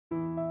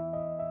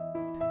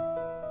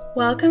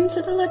Welcome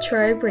to the La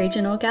Trobe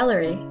Regional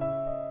Gallery.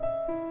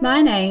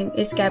 My name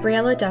is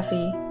Gabriella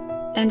Duffy,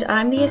 and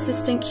I'm the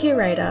Assistant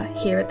Curator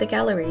here at the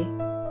Gallery.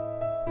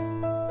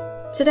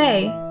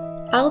 Today,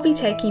 I'll be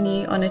taking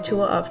you on a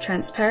tour of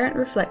Transparent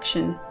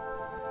Reflection,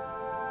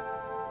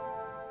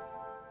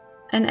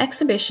 an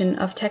exhibition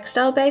of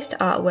textile-based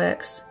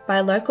artworks by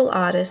local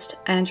artist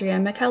Andrea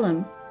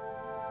McCallum.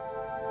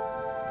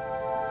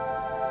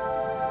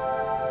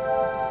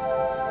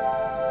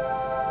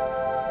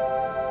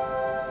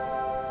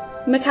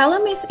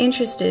 McCallum is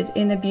interested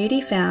in the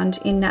beauty found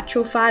in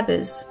natural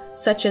fibres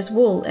such as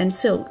wool and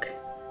silk,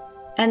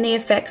 and the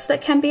effects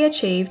that can be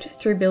achieved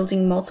through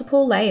building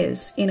multiple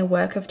layers in a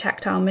work of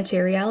tactile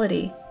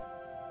materiality.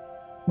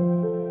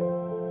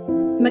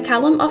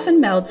 McCallum often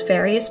melds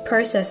various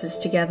processes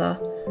together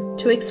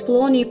to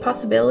explore new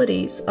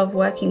possibilities of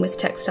working with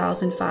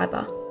textiles and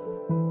fibre.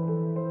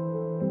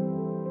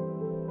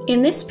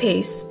 In this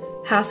piece,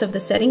 House of the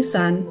Setting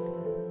Sun,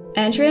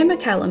 Andrea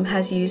McCallum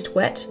has used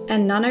wet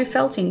and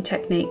nano-felting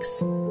techniques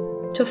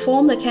to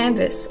form the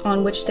canvas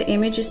on which the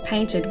image is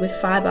painted with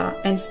fibre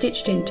and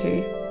stitched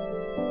into.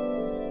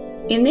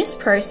 In this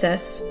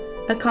process,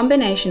 a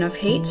combination of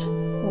heat,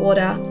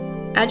 water,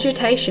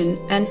 agitation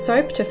and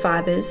soap to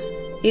fibres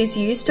is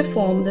used to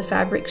form the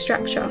fabric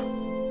structure.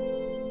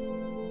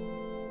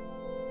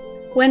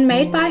 When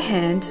made by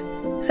hand,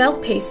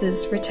 felt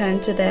pieces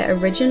return to their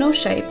original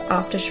shape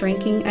after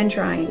shrinking and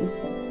drying.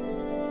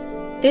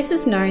 This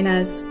is known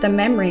as the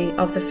memory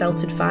of the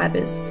felted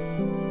fibres,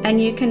 and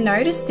you can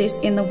notice this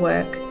in the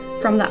work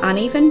from the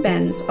uneven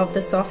bends of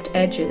the soft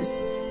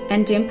edges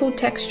and dimpled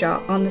texture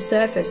on the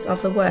surface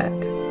of the work.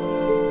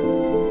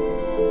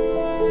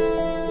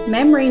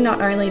 Memory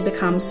not only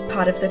becomes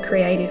part of the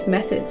creative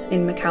methods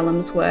in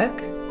McCallum's work,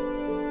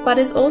 but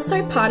is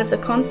also part of the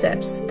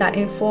concepts that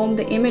inform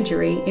the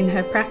imagery in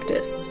her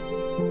practice.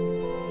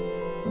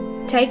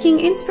 Taking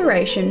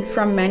inspiration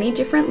from many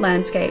different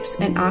landscapes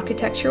and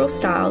architectural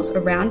styles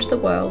around the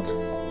world,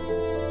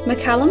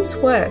 McCallum's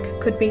work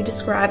could be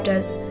described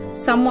as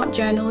somewhat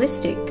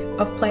journalistic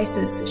of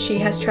places she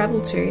has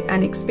travelled to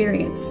and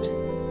experienced.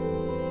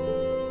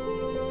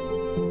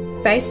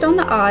 Based on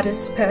the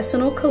artist's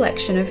personal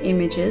collection of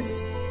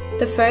images,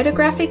 the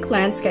photographic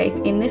landscape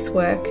in this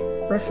work,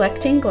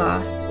 reflecting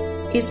glass,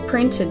 is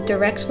printed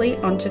directly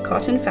onto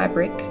cotton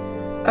fabric,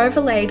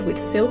 overlaid with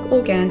silk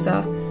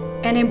organza,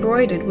 and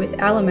embroidered with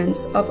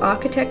elements of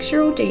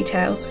architectural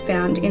details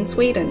found in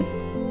Sweden.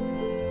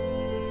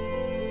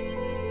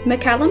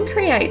 McCallum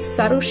creates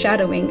subtle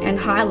shadowing and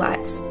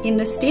highlights in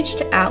the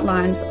stitched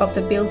outlines of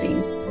the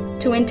building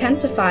to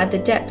intensify the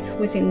depth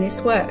within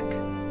this work.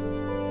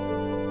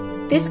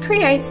 This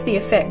creates the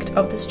effect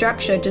of the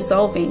structure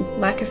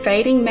dissolving like a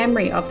fading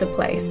memory of the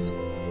place,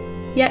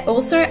 yet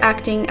also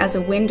acting as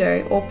a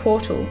window or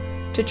portal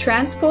to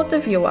transport the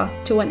viewer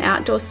to an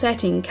outdoor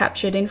setting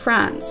captured in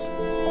France.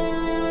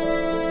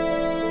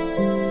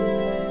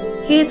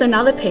 Here's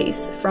another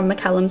piece from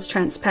McCallum's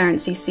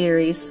Transparency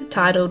series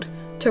titled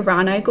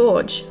Tirano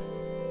Gorge.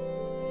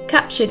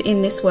 Captured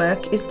in this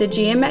work is the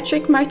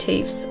geometric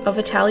motifs of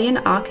Italian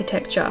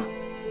architecture,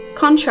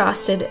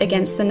 contrasted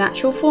against the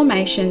natural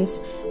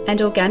formations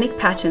and organic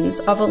patterns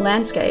of a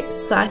landscape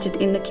sited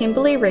in the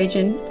Kimberley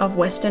region of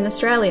Western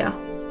Australia.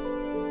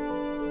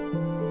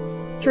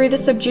 Through the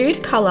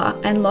subdued colour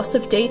and loss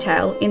of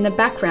detail in the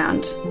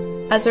background,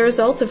 as a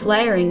result of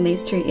layering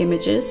these two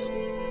images,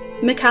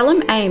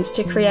 McCallum aims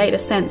to create a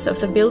sense of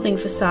the building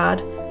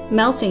facade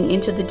melting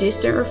into the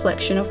distant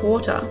reflection of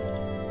water.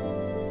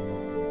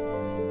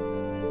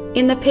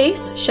 In the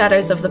piece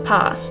Shadows of the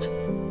Past,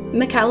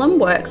 McCallum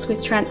works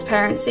with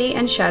transparency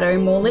and shadow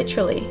more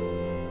literally.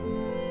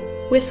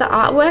 With the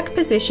artwork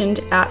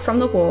positioned out from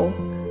the wall,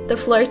 the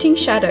floating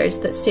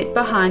shadows that sit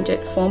behind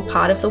it form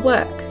part of the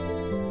work.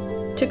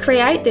 To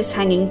create this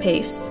hanging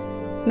piece,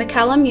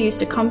 McCallum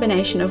used a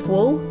combination of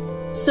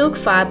wool, silk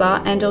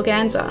fibre and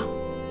organza.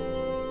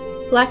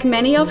 Like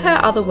many of her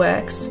other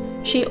works,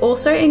 she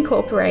also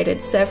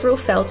incorporated several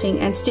felting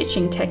and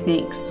stitching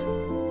techniques.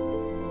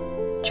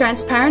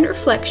 Transparent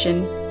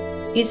Reflection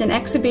is an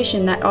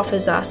exhibition that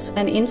offers us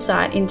an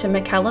insight into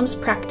McCallum's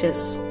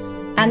practice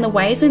and the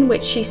ways in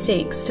which she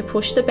seeks to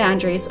push the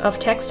boundaries of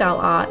textile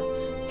art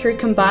through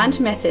combined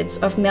methods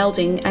of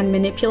melding and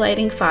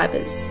manipulating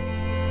fibres.